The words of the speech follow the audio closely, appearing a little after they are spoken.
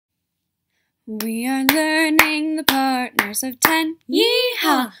We are learning the partners of 10.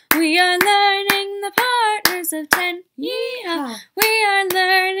 Yee-haw! We are learning the partners of 10. Yee-haw! We are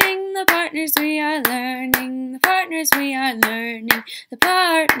learning the partners. We are learning the partners. We are learning the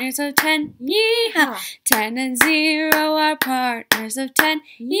partners of 10. Yee-haw! 10 and 0 are partners of 10.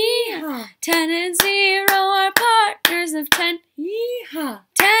 Yee-haw! 10 and 0 are partners of 10. Yee-haw!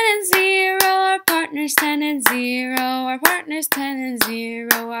 10 and 0 are partners. 10 and 0 are partners. 10 and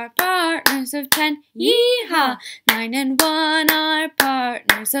 0 are partners of 10. Yee-haw! 9 and 1 are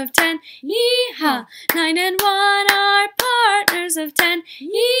partners of 10. Yee-haw! 9 and 1 are partners of 10.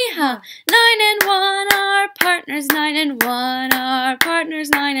 Yee-haw! 9 and 1 are partners. 9 and 1 are partners.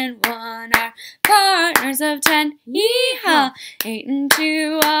 9 and 1 are partners of 10. Yee-haw! 8 and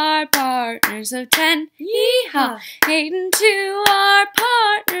 2 are partners of 10. Yee-haw! 8 and 2 are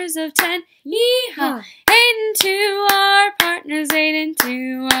partners of 10. Yee-haw! 8 and 2 are partners. 8 and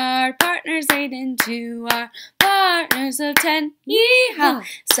 2 are partners. 8 and 2 are partners of 10. Yee-haw!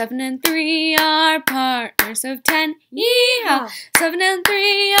 7 and 3 are partners of 10. Yee-haw! 7 and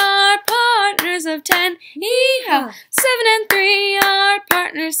 3 are partners of 10. Yee-haw! 7 and 3 are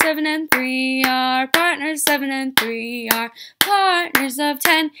partners. 7 and 3 are partners. 7 and 3 are partners of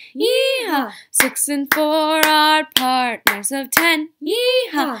 10. Yee-haw! 6 and 4 are partners of 10.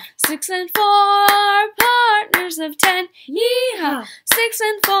 Yee-haw! 6 and 4 are partners of 10. Yee-haw! 6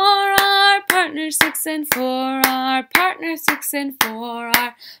 and 4 are partners. 6 and 4 are partners. 6 and 4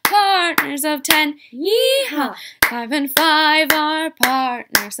 are partners of 10. Yee-haw! 5 and 5 are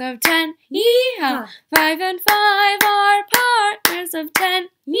partners of 10. Yee-haw! 5 and 5 are partners of 10.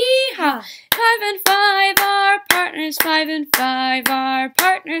 Yee-haw! 5 and 5 are partners. 5 and 5 are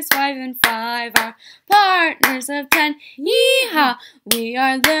partners. 5 and 5 are partners of 10. Yee-haw! We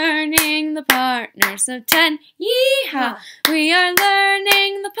are learning the partners of 10. Yee-haw! We are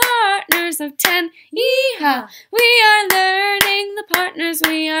learning the partners of 10. Yee-haw! We are learning the partners.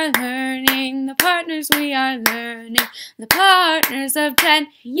 We are learning the partners. We are learning the partners of 10.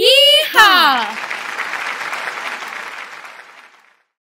 Yee-haw!